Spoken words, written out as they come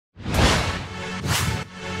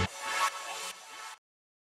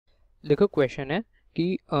देखो क्वेश्चन है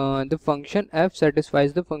कि the function f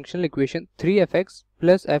satisfies the functional equation 3fx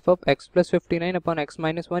plus f of x plus 59 upon x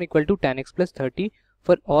minus 1 equal to 10x plus 30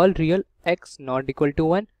 for all real x not equal to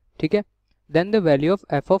 1. ठीक है, then the value of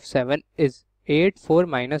f of 7 is 8, 4,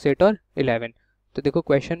 minus 8 और 11. तो देखो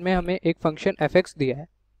question में हमें एक function fx दिया है,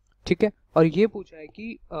 ठीक है, और ये पूछा है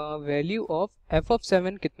कि वैल्यू ऑफ f of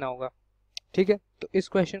 7 कितना होगा. ठीक है, तो इस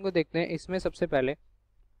क्वेश्चन को देखते हैं. इसमें सबसे पहले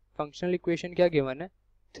फंक्शनल इक्वेशन क्या गिवन है,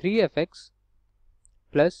 3fx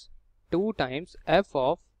plus 2 times f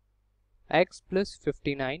of x plus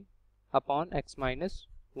 59 upon x minus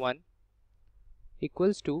 1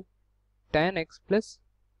 equals to 10x plus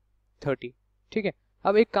 30. ठीक है,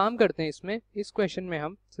 अब एक काम करते हैं. इसमें इस क्वेश्चन में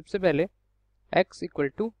हम सबसे पहले x इक्वल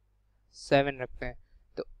टू 7 रखते हैं.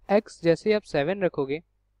 तो x जैसे आप 7 रखोगे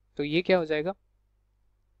तो ये क्या हो जाएगा,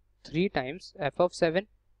 3 times f of 7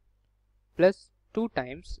 plus 2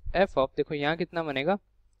 times f of, देखो यहाँ कितना बनेगा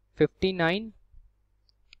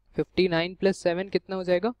 59 प्लस 7 कितना हो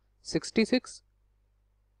जाएगा 66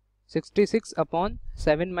 अपॉन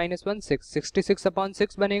 7 माइनस 1 6, 66 अपॉन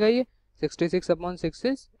 6 बनेगा. ये 66 अपॉन 6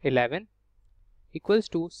 इज 11 इक्वल्स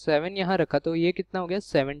टू 7 यहाँ रखा तो ये कितना हो गया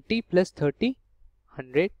 70 प्लस 30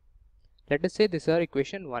 100. लेट अस से दिस आर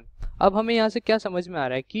इक्वेशन 1. अब हमें यहाँ से क्या समझ में आ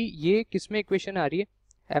रहा है कि ये किस में इक्वेशन आ रही है,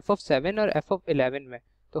 f of 7 और f of 11 में.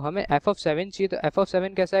 तो हमें f of 7 चाहिए, तो f of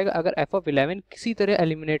 7 कैसा आएगा, अगर f of 11 किसी तरह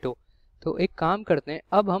एलिमिनेट हो तो एक काम करते हैं,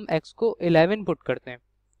 अब हम x को 11 पुट करते हैं.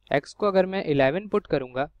 x को अगर मैं 11 पुट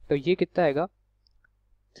करूंगा तो ये कितना आएगा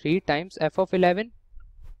 3 times f of 11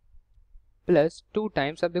 plus 2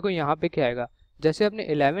 times, अब देखो यहाँ पे क्या आएगा, जैसे आपने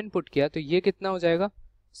 11 पुट किया तो ये कितना हो जाएगा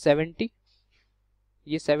 70,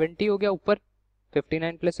 ये 70 हो गया ऊपर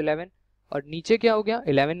 59 प्लस 11, और नीचे क्या हो गया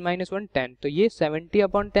 11 माइनस 1 10, तो ये 70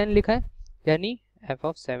 अपॉन 10 लिखा है, यानी f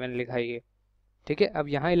of 7 लिखा है ये. ठीक है, अब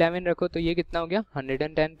यहाँ 11 रखो तो ये कितना हो गया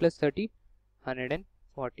 110 प्लस 30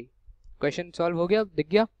 140. क्वेश्चन सॉल्व हो गया, दिख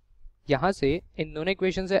गया. यहाँ से इन दोनों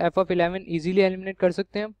इक्वेशन से f of 11 इजीली एलिमिनेट कर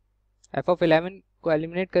सकते हैं हम. f of 11 को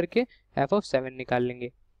एलिमिनेट करके f of 7 निकाल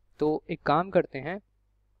लेंगे. तो एक काम करते हैं,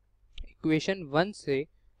 इक्वेशन 1 से,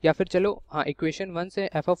 या फिर चलो हाँ इक्वेशन 1 से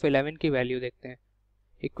f of 11 की वैल्यू देखते हैं.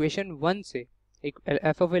 इक्वेशन 1 से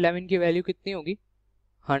f of 11 की वैल्यू कितनी होगी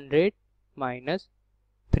 100 माइनस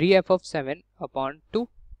 3f of 7 अपॉन 2,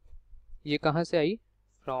 ये कहाँ से आई,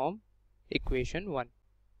 फ्रॉम इक्वेशन 1.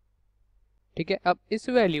 ठीक है, अब इस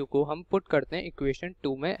वैल्यू को हम पुट करते हैं इक्वेशन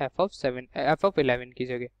 2 में f of 11 की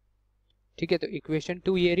जगह. ठीक है, तो इक्वेशन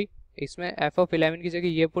 2 ये रही, इसमें f of 11 की जगह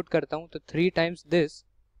ये पुट करता हूँ तो 3 टाइम्स दिस,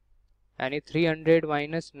 यानी 300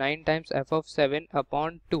 minus 9 times f of 7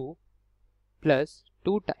 upon 2 plus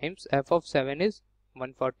 2 times f of 7 is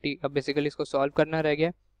 140. अब बेसिकली इसको सॉल्व करना रह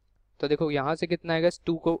गया. तो देखो यहाँ से कितना आएगा,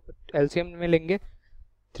 2 को एलसीएम में लेंगे,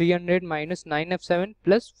 300 माइनस 9f7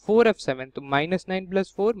 प्लस 4f7, तो minus 9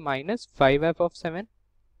 plus 4 minus 5f of 7,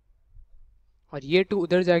 और ये 2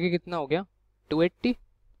 उधर जाके कितना हो गया 280.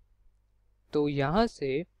 तो यहाँ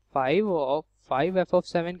से 5f of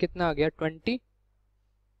 7 कितना आ गया 20,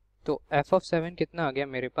 तो f of 7 कितना आ गया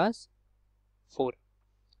मेरे पास 4.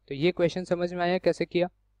 तो ये क्वेश्चन समझ में आया कैसे किया,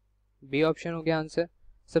 बी ऑप्शन हो गया आंसर.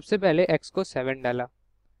 सबसे पहले x को 7 डाला,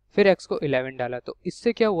 फिर x को 11 डाला, तो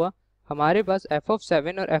इससे क्या हुआ, हमारे पास f of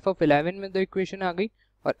 7 और f of 11 में दो इक्वेशन आ गई,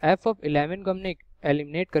 और f of 11 को हमने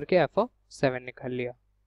एलिमिनेट करके f of 7 निकाल लिया.